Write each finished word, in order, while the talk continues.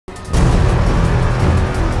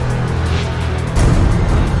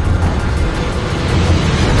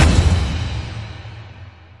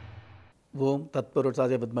ஓம்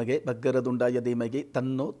தத்புருஷாய வித்மகே பக்கரதுண்டாய தீமகி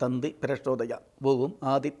தன்னோ தந்தி பிரச்சோதயா. ஓம்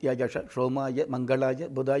ஆதித்யாயஷ சோமாய மங்களாய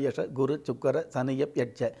புதாயஷ குரு சுக்கர சனியப்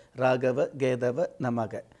யட்ச ராகவ கேதவ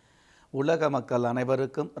நமக. உலக மக்கள்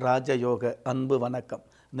அனைவருக்கும் ராஜயோக அன்பு வணக்கம்.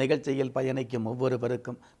 நிகழ்ச்சியில் பயணிக்கும்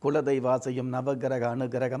ஒவ்வொருவருக்கும் குலதெய்வாசையும் நவகிரக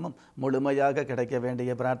அனுகிரகமும் முழுமையாக கிடைக்க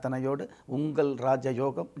வேண்டிய பிரார்த்தனையோடு உங்கள்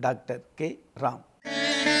ராஜயோகம் டாக்டர் கே ராம்.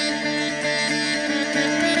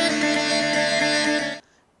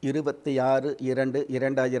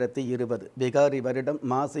 26/2/2020 விகாரி வருடம்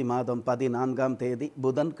மாசி மாதம் 14ஆம் தேதி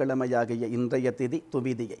புதன்கிழமையாகிய இன்றைய திதி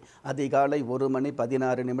துவிதியை. அதிகாலை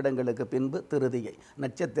 1:16 பின்பு திருதியை.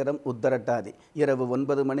 நட்சத்திரம் உத்தரட்டாதி. இரவு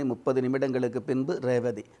 9:30 பின்பு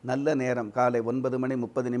ரேவதி. நல்ல நேரம் காலை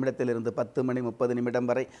 9:30 10:30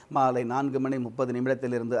 வரை, மாலை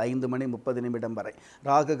 4:30 5:30 வரை.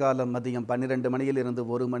 ராகு காலம் மதியம் 12 மணியிலிருந்து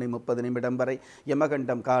 1:30 வரை.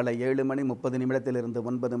 யமகண்டம் காலை 7:30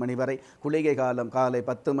 9 மணி வரை. குளிகை காலம் காலை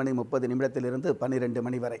 10:30 12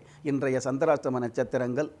 மணி வரை. இன்றைய சந்திராஷ்டம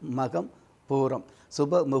நட்சத்திரங்கள் மகம், பூரம்.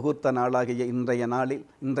 சுப முகூர்த்த நாளாகிய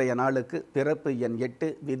இன்றைய நாளுக்கு பிறப்பு எண் 8,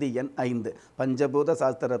 விதி எண் 5. பஞ்சபூத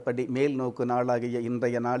சாஸ்திரப்படி மேல் நோக்கு நாளாகிய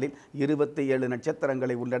இன்றைய நாளில் 27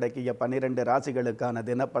 நட்சத்திரங்களை உள்ளடக்கிய 12 ராசிகளுக்கான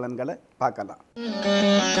தினப்பலன்களை பார்க்கலாம்.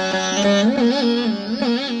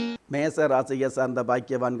 மேச ராசியை சார்ந்த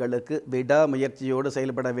பாக்கியவான்களுக்கு விடாமுயற்சியோடு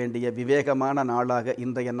செயல்பட வேண்டிய விவேகமான நாளாக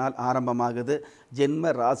இன்றைய நாள் ஆரம்பமாகுது.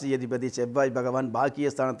 ஜென்ம ராசியதிபதி செவ்வாய் பகவான்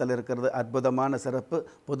பாக்கியஸ்தானத்தில் இருக்கிறது அற்புதமான சிறப்பு.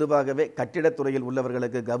 பொதுவாகவே கட்டிடத்துறையில்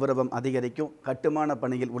உள்ளவர்களுக்கு கௌரவம் அதிகரிக்கும். கட்டுமான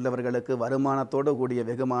பணியில் உள்ளவர்களுக்கு வருமானத்தோடு கூடிய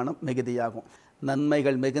வெகுமானம் மிகுதியாகும்.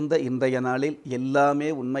 நன்மைகள் மிகுந்த இன்றைய நாளில் எல்லாமே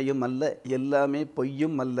உண்மையும் அல்ல, எல்லாமே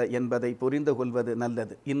பொய்யும் அல்ல என்பதை புரிந்து கொள்வது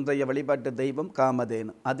நல்லது. இன்றைய வழிபாட்டு தெய்வம்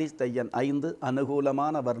காமதேனு. அதிர்ஷ்ட எண் 5.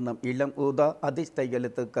 அனுகூலமான வர்ணம் இளம் ஊதா. அதிர்ஷ்ட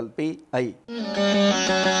எழுத்துக்கள் PI.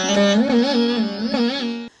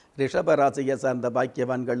 ரிஷப ராசியை சார்ந்த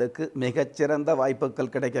பாக்கியவான்களுக்கு மிகச்சிறந்த வாய்ப்புகள்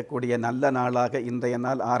கிடைக்கக்கூடிய நல்ல நாளாக இன்றைய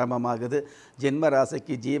நாள் ஆரம்பமாகுது. ஜென்ம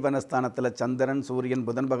ராசிக்கு ஜீவனஸ்தானத்தில் சந்திரன், சூரியன்,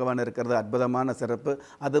 புதன் பகவான் இருக்கிறது அற்புதமான சிறப்பு.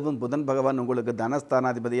 அதுவும் புதன் பகவான் உங்களுக்கு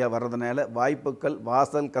தனஸ்தானாதிபதியாக வர்றதுனால வாய்ப்புகள்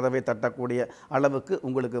வாசல் கதவை தட்டக்கூடிய அளவுக்கு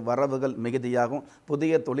உங்களுக்கு வரவுகள் மிகுதியாகும்.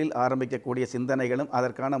 புதிய தொழில் ஆரம்பிக்கக்கூடிய சிந்தனைகளும்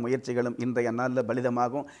அதற்கான முயற்சிகளும் இன்றைய நாளில்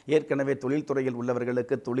பலிதமாகும். ஏற்கனவே தொழில்துறையில்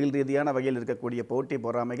உள்ளவர்களுக்கு தொழில் ரீதியான வகையில் இருக்கக்கூடிய போட்டி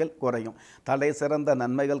பொறாமைகள் குறையும். தலை சிறந்த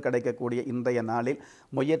நன்மைகள் கிடைக்கக்கூடிய இன்றைய நாளில்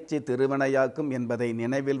முயற்சி திருவினையாக்கும் என்பதை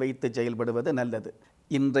நினைவில் வைத்து செயல்படுவது நல்லது.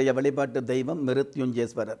 இன்றைய வழிபாட்டு தெய்வம்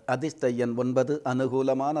மிருத்யுஞ்சேஸ்வரர். அதிர்ஷ்ட எண் 9.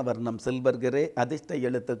 அனுகூலமான வர்ணம் சில்வர் கிரே. அதிர்ஷ்ட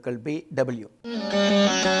எழுத்துக்கள் BW.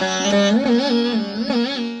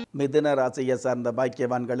 மிதுன ராசியை சார்ந்த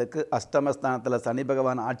பாக்கியவான்களுக்கு அஷ்டமஸ்தானத்தில் சனி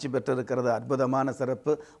பகவான் ஆட்சி பெற்றிருக்கிறது அற்புதமான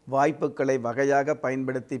சிறப்பு. வாய்ப்புகளை வகையாக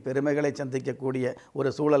பயன்படுத்தி பெருமைகளை சந்திக்கக்கூடிய ஒரு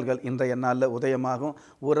சூழல்கள் இன்றைய நாளில் உதயமாகும்.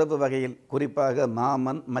 உறவு வகையில் குறிப்பாக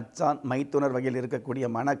மாமன், மச்சான், மைத்துனர் வகையில் இருக்கக்கூடிய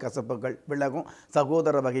மனக்கசப்புகள் விலகும்.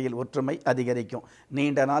 சகோதர வகையில் ஒற்றுமை அதிகரிக்கும்.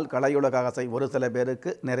 நீண்ட நாள் கலையுலக ஆசை ஒரு சில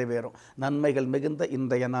பேருக்கு நிறைவேறும். நன்மைகள் மிகுந்த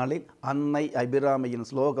இன்றைய நாளில் அன்னை அபிராமியின்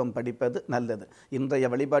ஸ்லோகம் படிப்பது நல்லது. இன்றைய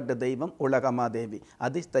வழிபாட்டு தெய்வம் உலகமாதேவி.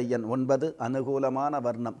 அதிர்ஷ்ட எண் 9. அனுகூலமான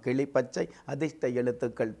வர்ணம் கிளிப்பச்சை. அதிர்ஷ்ட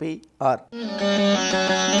எழுத்துக்கள் PR.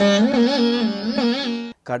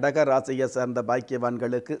 கடக ராசியை சார்ந்த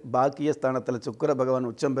பாக்கியவான்களுக்கு பாக்கியஸ்தானத்தில் சுக்கிர பகவான்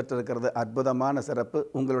உச்சம் பெற்றிருக்கிறது அற்புதமான சிறப்பு.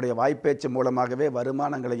 உங்களுடைய வாய்ப்பேச்சு மூலமாகவே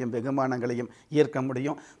வருமானங்களையும் வெகுமானங்களையும் ஈர்க்க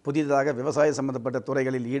முடியும். புதிதாக விவசாய சம்பந்தப்பட்ட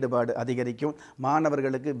துறைகளில் ஈடுபாடு அதிகரிக்கும்.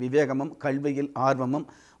 மாணவர்களுக்கு விவேகமும் கல்வியில் ஆர்வமும்,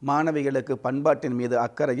 மாணவிகளுக்கு பண்பாட்டின் மீது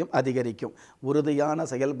அக்கறையும் அதிகரிக்கும். உறுதியான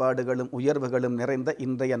செயல்பாடுகளும் உயர்வுகளும் நிறைந்த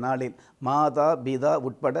இன்றைய நாளில் மாதா பிதா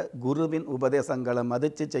உட்பட குருவின் உபதேசங்களை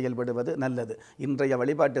மதித்து செயல்படுவது நல்லது. இன்றைய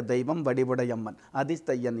வழிபாட்டு தெய்வம் வடிவுடையம்மன். அதிர்ஷ்ட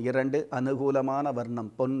எண் 2. அனுகூலமான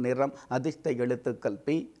வர்ணம் பொன் நிறம். அதிர்ஷ்ட எழுத்துக்கள்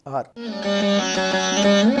PR.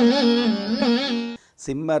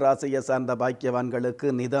 சிம்ம ராசியை சார்ந்த பாக்கியவான்களுக்கு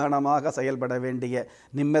நிதானமாக செயல்பட வேண்டிய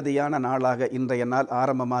நிம்மதியான நாளாக இன்றைய நாள்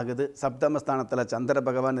ஆரம்பமாகுது. சப்தமஸ்தானத்தில் சந்திர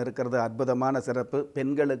பகவான் இருக்கிறது அற்புதமான சிறப்பு.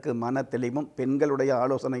 பெண்களுக்கு மன தெளிவும் பெண்களுடைய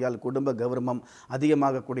ஆலோசனையால் குடும்ப கௌரவம்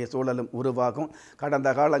அதிகமாகக்கூடிய சூழலும் உருவாகும்.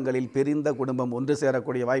 கடந்த காலங்களில் பிரிந்த குடும்பம் ஒன்று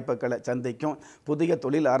சேரக்கூடிய வாய்ப்புகளை சந்திக்கும். புதிய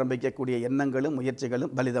தொழில் ஆரம்பிக்கக்கூடிய எண்ணங்களும்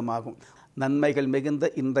முயற்சிகளும் பலிதமாகும். நன்மைகள் மிகுந்த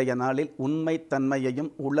இன்றைய நாளில் உண்மை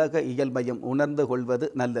தன்மையையும் உலக இயல்பையும் உணர்ந்து கொள்வது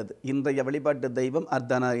நல்லது. இன்றைய வழிபாட்டு தெய்வம்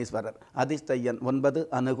அர்த்தநாரீஸ்வரர். அதிர்ஷ்ட எண் 9.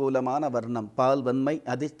 அனுகூலமான வர்ணம் பால் வெண்மை.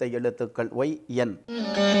 அதிர்ஷ்ட எழுத்துக்கள் YN.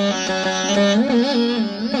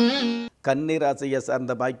 கன்னி ராசியை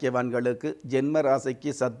சார்ந்த பாக்கியவான்களுக்கு ஜென்ம ராசிக்கு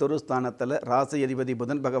சத்துரு ஸ்தானத்தில் ராசி அதிபதி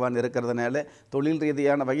புதன் பகவான் இருக்கிறதுனால தொழில்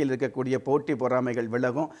ரீதியான வகையில் இருக்கக்கூடிய போட்டி பொறாமைகள்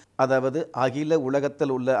விலகும். அதாவது அகில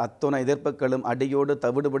உலகத்தில் உள்ள அத்துணை எதிர்ப்புகளும் அடியோடு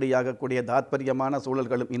தவிடுபடியாகக்கூடிய தாத்பரியமான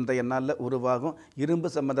சூழல்களும் இன்றைய நாளில் உருவாகும்.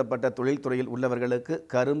 இரும்பு சம்பந்தப்பட்ட தொழில்துறையில் உள்ளவர்களுக்கு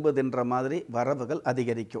கரும்பு தின்ற மாதிரி வரவுகள்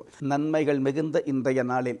அதிகரிக்கும். நன்மைகள் மிகுந்த இன்றைய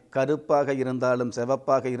நாளில் கருப்பாக இருந்தாலும்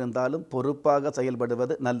சிவப்பாக இருந்தாலும் பொறுப்பாக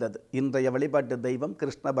செயல்படுவது நல்லது. இன்றைய வழிபாட்டு தெய்வம்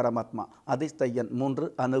கிருஷ்ண பரமாத்மா. அதிர்ஷ்ட எண் 3.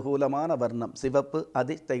 அனுகூலமான வர்ணம் சிவப்பு.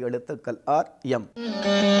 அதிர்ஷ்ட எழுத்துக்கள் ஆர் எம்.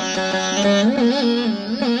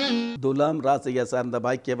 துலாம் ராசியை சார்ந்த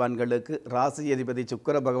பாக்கியவான்களுக்கு ராசி அதிபதி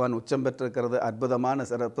சுக்கிர பகவான் உச்சம் பெற்றிருக்கிறது அற்புதமான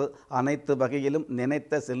சிறப்பு. அனைத்து வகையிலும்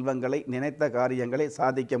நினைத்த செல்வங்களை நினைத்த காரியங்களை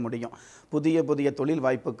சாதிக்க முடியும். புதிய புதிய தொழில்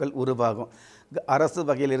வாய்ப்புகள் உருவாகும். அரசு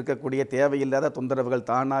வகையில் இருக்கக்கூடிய தேவையில்லாத தொந்தரவுகள்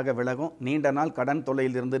தானாக விலகும். நீண்ட நாள் கடன்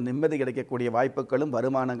தொல்லையிலிருந்து நிம்மதி கிடைக்கக்கூடிய வாய்ப்புகளும்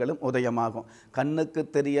வருமானங்களும் உதயமாகும். கண்ணுக்கு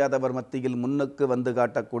தெரியாதவர் மத்தியில் முன்னுக்கு வந்து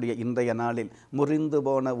காட்டக்கூடிய இன்றைய நாளில் முறிந்து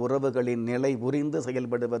போன உறவுகளின் நிலை உரிந்து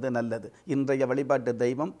செயல்படுவது நல்லது. இன்றைய வழிபாட்டு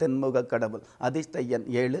தெய்வம் தென்முக கடவுள். அதிர்ஷ்ட எண்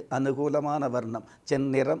 7. அனுகூலமான வர்ணம்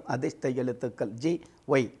செந்நிறம். அதிர்ஷ்ட எழுத்துக்கள் ஜி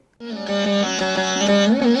ஒய்.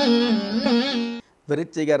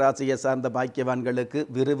 விருச்சிக ராசியை சார்ந்த பாக்கியவான்களுக்கு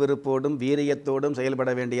விறுவிறுப்போடும் வீரியத்தோடும்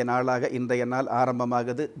செயல்பட வேண்டிய நாளாக இன்றைய நாள்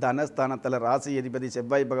ஆரம்பமாகுது. தனஸ்தானத்தில் ராசி அதிபதி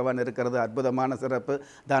செவ்வாய் பகவான் இருக்கிறது அற்புதமான சிறப்பு.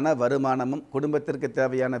 தன வருமானமும் குடும்பத்திற்கு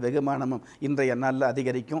தேவையான வெகுமானமும் இன்றைய நாளில்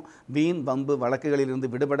அதிகரிக்கும். வீண் வம்பு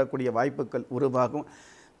வழக்குகளிலிருந்து விடுபடக்கூடிய வாய்ப்புகள் உருவாகும்.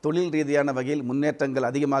 தொழில் ரீதியான வகையில் முன்னேற்றங்கள்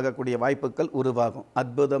அதிகமாகக்கூடிய வாய்ப்புகள் உருவாகும்.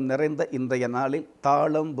 அற்புதம் நிறைந்த இன்றைய நாளில்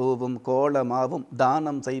தாளம் பூவும் கோலமாவும்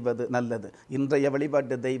தானம் செய்வது நல்லது. இன்றைய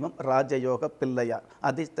வழிபாட்டு தெய்வம் ராஜயோக பிள்ளையார்.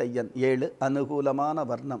 அதிர்ஷ்ட எண் 7. அனுகூலமான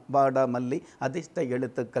வர்ணம் வாடாமல்லி. அதிர்ஷ்ட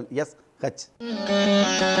எழுத்துக்கள் எஸ் ஹச்.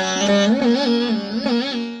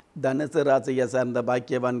 தனுசு ராசியை சார்ந்த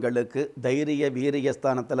பாக்கியவான்களுக்கு தைரிய வீரிய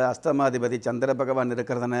ஸ்தானத்தில் அஷ்டமாதிபதி சந்திர பகவான்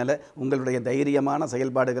இருக்கிறதுனால உங்களுடைய தைரியமான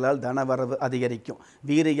செயல்பாடுகளால் தனவரவு அதிகரிக்கும்.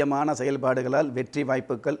 வீரியமான செயல்பாடுகளால் வெற்றி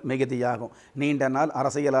வாய்ப்புகள் மிகுதியாகும். நீண்ட நாள்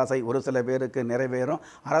அரசியல் ஆசை ஒரு சில பேருக்கு நிறைவேறும்.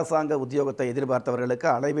 அரசாங்க உத்தியோகத்தை எதிர்பார்த்தவர்களுக்கு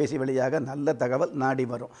அலைபேசி வழியாக நல்ல தகவல் நாடி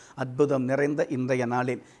வரும். அற்புதம் நிறைந்த இன்றைய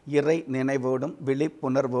நாளில் இறை நினைவோடும்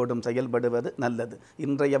விழிப்புணர்வோடும் செயல்படுவது நல்லது.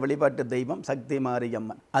 இன்றைய வழிபாட்டு தெய்வம் சக்தி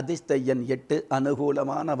மாரியம்மன். அதிர்ஷ்ட எண் 8.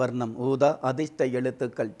 அனுகூலமான வர்ணம் ஊதா. அதிர்ஷ்ட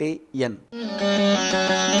எழுத்துக்கள் டி என்.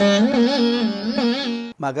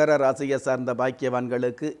 மகர ராசியை சார்ந்த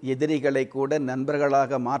பாக்கியவான்களுக்கு எதிரிகளை கூட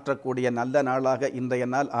நண்பர்களாக மாற்றக்கூடிய நல்ல நாளாக இன்றைய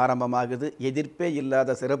நாள் ஆரம்பமாகுது. எதிர்ப்பே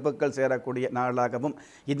இல்லாத சிறப்புகள் சேரக்கூடிய நாளாகவும்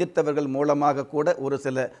எதிர்த்தவர்கள் மூலமாக கூட ஒரு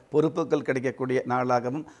சில பொறுப்புகள் கிடைக்கக்கூடிய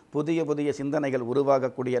நாளாகவும் புதிய புதிய சிந்தனைகள்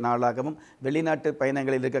உருவாகக்கூடிய நாளாகவும் வெளிநாட்டு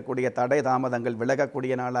பயணங்களில் இருக்கக்கூடிய தடை தாமதங்கள்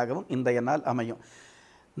விலகக்கூடிய நாளாகவும் இன்றைய நாள் அமையும்.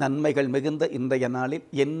 நன்மைகள் மிகுந்த இன்றைய நாளில்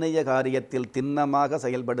எண்ணிய காரியத்தில் திண்ணமாக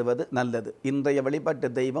செயல்படுவது நல்லது. இன்றைய வழிபாட்டு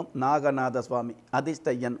தெய்வம் நாகநாத சுவாமி.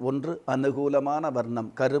 அதிர்ஷ்ட எண் 1. அனுகூலமான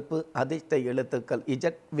வர்ணம் கருப்பு. அதிர்ஷ்ட எழுத்துக்கள்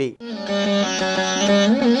இஜட் வி.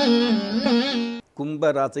 கும்ப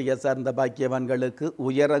ராசியை சார்ந்த பாக்கியவான்களுக்கு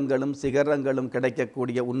உயரங்களும் சிகரங்களும்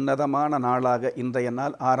கிடைக்கக்கூடிய உன்னதமான நாளாக இன்றைய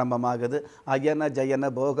நாள் ஆரம்பமாகுது. அயன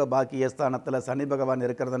ஜயன போக பாக்கியஸ்தானத்தில் சனி பகவான்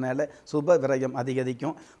இருக்கிறதுனால சுப விரயம்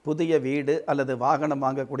அதிகரிக்கும். புதிய வீடு அல்லது வாகனம்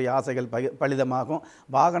வாங்கக்கூடிய ஆசைகள் பலிதமாகும்.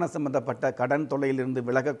 வாகன சம்பந்தப்பட்ட கடன் தொல்லையிலிருந்து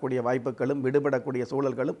விலகக்கூடிய வாய்ப்புகளும் விடுபடக்கூடிய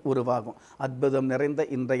சூழல்களும் உருவாகும். அற்புதம் நிறைந்த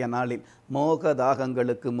இன்றைய நாளில் மோக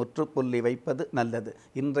தாகங்களுக்கு முற்றுப்புள்ளி வைப்பது நல்லது.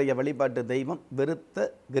 இன்றைய வழிபாட்டு தெய்வம் விருத்த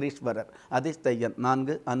கிரீஸ்வரர். அதிர்ஷ்ட எண்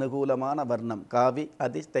 4. அனுகூலமான வர்ணம் காவி.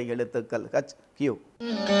 அதிர்ஷ்ட எழுத்துக்கள் ஹச் கியூ.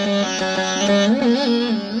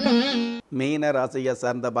 மீன ராசியை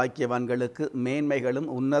சார்ந்த பாக்கியவான்களுக்கு மேன்மைகளும்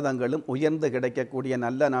உன்னதங்களும் உயர்ந்து கிடைக்கக்கூடிய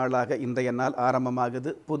நல்ல நாளாக இன்றைய நாள்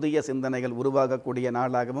ஆரம்பமாகுது. புதிய சிந்தனைகள் உருவாகக்கூடிய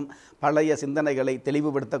நாளாகவும் பழைய சிந்தனைகளை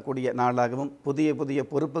தெளிவுபடுத்தக்கூடிய நாளாகவும் புதிய புதிய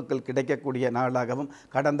பொறுப்புகள் கிடைக்கக்கூடிய நாளாகவும்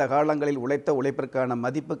கடந்த காலங்களில் உழைத்த உழைப்பிற்கான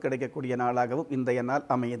மதிப்பு கிடைக்கக்கூடிய நாளாகவும் இன்றைய நாள்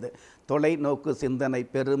அமையுது. தொலைநோக்கு சிந்தனை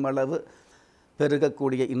பெருமளவு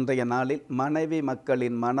பெருகக்கூடிய இன்றைய நாளில் மனைவி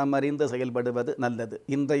மக்களின் மனமறிந்து செயல்படுவது நல்லது.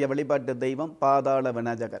 இன்றைய வழிபாட்டு தெய்வம் பாதாள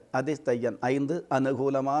விநாயகர். அதிர்ஷ்ட எண் 5.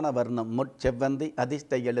 அனுகூலமான வர்ணம் முட்செவ்வந்தி.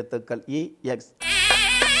 அதிர்ஷ்ட எழுத்துக்கள் இ எக்ஸ்.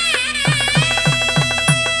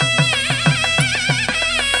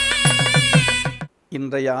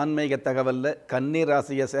 இன்றைய ஆன்மீக தகவலில் கன்னி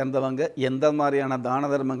ராசியை சேர்ந்தவங்க எந்த மாதிரியான தான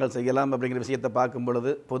தர்மங்கள் செய்யலாம் அப்படிங்கிற விஷயத்தை பார்க்கும்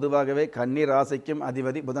பொழுது பொதுவாகவே கன்னி ராசிக்கும்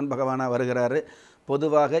அதிபதி புதன் பகவானாக வருகிறாரு.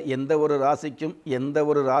 பொதுவாக எந்த ஒரு ராசிக்கும் எந்த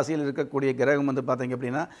ஒரு ராசியில் இருக்கக்கூடிய கிரகம் வந்து பார்த்தீங்க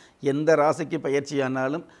அப்படின்னா எந்த ராசிக்கு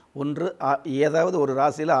பயிற்சியானாலும் ஒன்று ஏதாவது ஒரு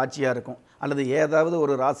ராசியில் ஆட்சியாக இருக்கும், அல்லது ஏதாவது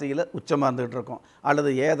ஒரு ராசியில் உச்சமாக இருந்துகிட்டு இருக்கும்,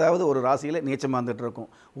 அல்லது ஏதாவது ஒரு ராசியில் நீச்சமாக இருந்துகிட்டு இருக்கும்.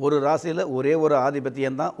 ஒரு ராசியில் ஒரே ஒரு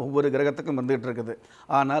ஆதிபத்தியம் தான் ஒவ்வொரு கிரகத்துக்கும் இருந்துகிட்டு இருக்குது.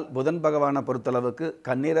 ஆனால் புதன் பகவானை பொறுத்தளவுக்கு,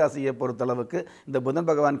 கன்னிராசியை பொறுத்தளவுக்கு இந்த புதன்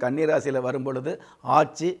பகவான் கன்னிராசியில் வரும் பொழுது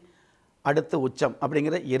ஆட்சி அடுத்து உச்சம்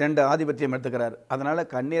அப்படிங்கிற 2 ஆதிபத்தியம் எடுத்துக்கிறார். அதனால்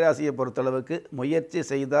கன்னிராசியை பொறுத்தளவுக்கு முயற்சி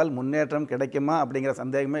செய்தால் முன்னேற்றம் கிடைக்குமா அப்படிங்கிற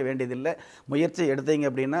சந்தேகமே வேண்டியதில்லை. முயற்சி எடுத்தீங்க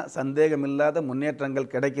அப்படின்னா சந்தேகமில்லாத முன்னேற்றங்கள்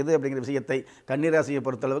கிடைக்குது அப்படிங்கிற விஷயத்தை கன்னிராசியை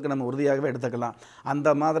பொறுத்தளவுக்கு நம்ம உறுதியாகவே எடுத்துக்கலாம்.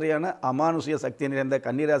 அந்த மாதிரியான அமானுஷ்ய சக்தி நிறைந்த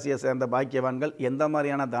கன்னிராசியை சேர்ந்த பாக்கியவான்கள் எந்த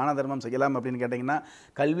மாதிரியான தான தர்மம் செய்யலாம் அப்படின்னு கேட்டிங்கன்னா,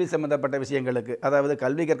 கல்வி சம்பந்தப்பட்ட விஷயங்களுக்கு, அதாவது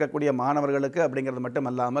கல்வி கற்கக்கூடிய மாணவர்களுக்கு அப்படிங்கிறது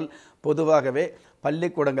மட்டும் அல்லாமல் பொதுவாகவே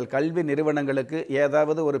பள்ளிக்கூடங்கள், கல்வி நிறுவனங்களுக்கு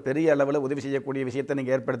ஏதாவது ஒரு பெரிய அளவு உதவி செய்யக்கூடிய விஷயத்தை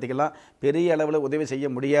நீங்கள் ஏற்படுத்திக்கலாம். பெரிய அளவில் உதவி செய்ய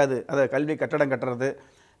முடியாது, அதை கல்வி கட்டடம் கட்டுறது,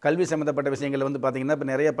 கல்வி சம்மந்தப்பட்ட விஷயங்கள் வந்து பார்த்திங்கன்னா இப்போ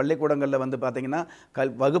நிறைய பள்ளிக்கூடங்களில் வந்து பார்த்திங்கன்னா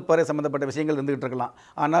வகுப்பறை சம்மந்தப்பட்ட விஷயங்கள் இருந்துகிட்டு இருக்கலாம்.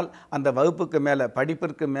 ஆனால் அந்த வகுப்புக்கு மேலே,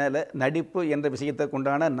 படிப்பிற்கு மேலே நடிப்பு என்ற விஷயத்தை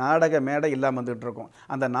கொண்டான நாடக மேடை இல்லாமல் வந்துகிட்டு இருக்கும்.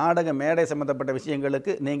 அந்த நாடக மேடை சம்மந்தப்பட்ட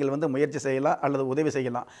விஷயங்களுக்கு நீங்கள் வந்து முயற்சி செய்யலாம் அல்லது உதவி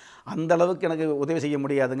செய்யலாம். அந்த அளவுக்கு எனக்கு உதவி செய்ய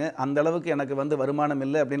முடியாதுங்க, அந்த அளவுக்கு எனக்கு வந்து வருமானம்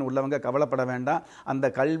இல்லை அப்படின்னு உள்ளவங்க கவலைப்பட வேண்டாம்.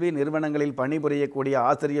 அந்த கல்வி நிறுவனங்களில் பணிபுரியக்கூடிய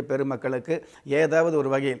ஆசிரியர் பெருமக்களுக்கு ஏதாவது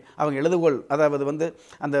ஒரு வகையில் அவங்க எழுதுகோள், அதாவது வந்து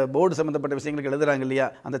அந்த போர்டு சம்மந்தப்பட்ட விஷயங்களுக்கு எழுதுகிறாங்க இல்லையா,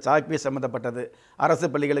 அந்த சாக்பீஸ் சம்மந்தப்பட்டது, அரசு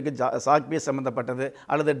பள்ளிகளுக்கு சாக்பீஸ் சம்மந்தப்பட்டது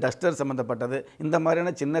அல்லது டஸ்டர் சம்மந்தப்பட்டது, இந்த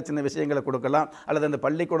மாதிரியான சின்ன சின்ன விஷயங்களை கொடுக்கலாம். அல்லது அந்த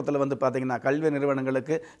பள்ளிக்கூடத்தில் வந்து பார்த்திங்கன்னா கல்வி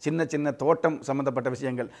நிறுவனங்களுக்கு சின்ன சின்ன தோட்டம் சம்மந்தப்பட்ட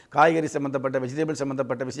விஷயங்கள், காய்கறி சம்மந்தப்பட்ட, வெஜிடபிள்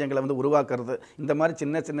சம்மந்தப்பட்ட விஷயங்களை வந்து உருவாக்குறது, இந்த மாதிரி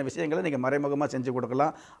சின்ன சின்ன விஷயங்களை நீங்கள் மறைமுகமாக செஞ்சு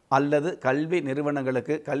கொடுக்கலாம். அல்லது கல்வி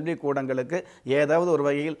நிறுவனங்களுக்கு, கல்வி கூடங்களுக்கு ஏதாவது ஒரு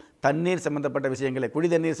வகையில் தண்ணீர் சம்மந்தப்பட்ட விஷயங்களை,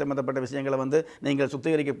 குடிதண்ணீர் சம்மந்தப்பட்ட விஷயங்களை வந்து நீங்கள்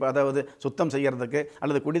சுத்திகரிக்க, அதாவது சுத்தம் செய்கிறதுக்கு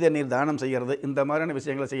அல்லது குடிதண்ணீர் தானம் செய்கிறது, இந்த மாதிரியான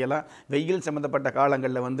விஷயங்களை செய்யலாம். வெயில் சம்பந்தப்பட்ட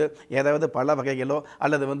காலங்களில் வந்து ஏதாவது பல வகைகளோ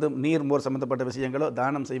அல்லது வந்து நீர்மோர் சம்பந்தப்பட்ட விஷயங்களோ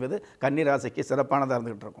தானம் செய்வது கன்னிராசிக்கு சிறப்பானதாக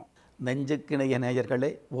இருந்துகிட்டு இருக்கும். நெஞ்சுக்கிணைய நேயர்களே,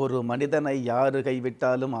 ஒரு மனிதனை யாரு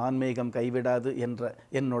கைவிட்டாலும் ஆன்மீகம் கைவிடாது என்ற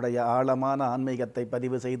என்னுடைய ஆழமான ஆன்மீகத்தை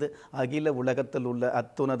பதிவு செய்து அகில உலகத்தில் உள்ள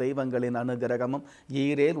அத்துண தெய்வங்களின் அனுகிரகமும்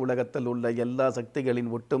ஈரேல் உலகத்தில் உள்ள எல்லா சக்திகளின்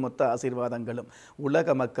ஒட்டுமொத்த ஆசீர்வாதங்களும்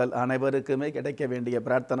உலக மக்கள் அனைவருக்குமே கிடைக்க வேண்டிய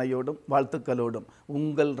பிரார்த்தனையோடும் வாழ்த்துக்களோடும்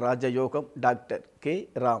உங்கள் ராஜயோகம் டாக்டர் கே.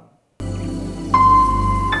 ராம்.